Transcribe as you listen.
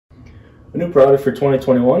A new product for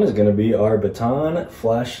 2021 is going to be our Baton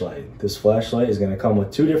Flashlight. This flashlight is going to come with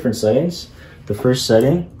two different settings. The first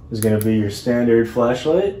setting is going to be your standard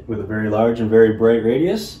flashlight with a very large and very bright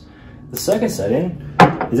radius. The second setting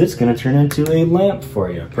is it's going to turn into a lamp for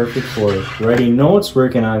you. Perfect for writing notes,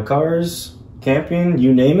 working on cars, camping,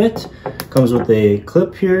 you name it. Comes with a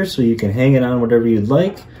clip here so you can hang it on whatever you'd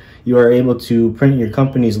like. You are able to print your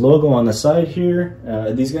company's logo on the side here.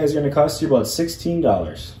 These guys are going to cost you about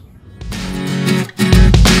 $16.